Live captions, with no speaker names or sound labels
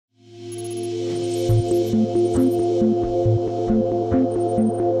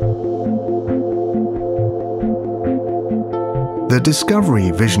The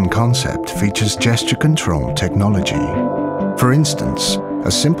Discovery Vision concept features gesture control technology. For instance, a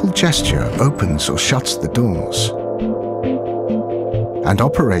simple gesture opens or shuts the doors. And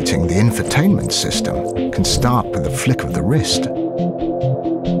operating the infotainment system can start with a flick of the wrist.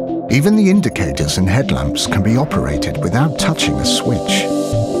 Even the indicators and headlamps can be operated without touching a switch.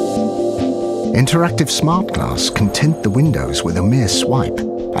 Interactive smart glass can tint the windows with a mere swipe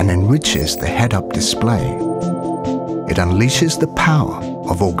and enriches the head-up display. It unleashes the power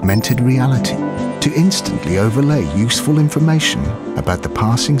of augmented reality to instantly overlay useful information about the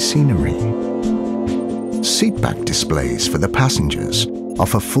passing scenery. Seatback displays for the passengers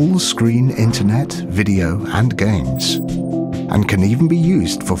offer full-screen internet, video and games, and can even be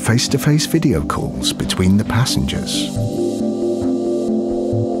used for face-to-face video calls between the passengers.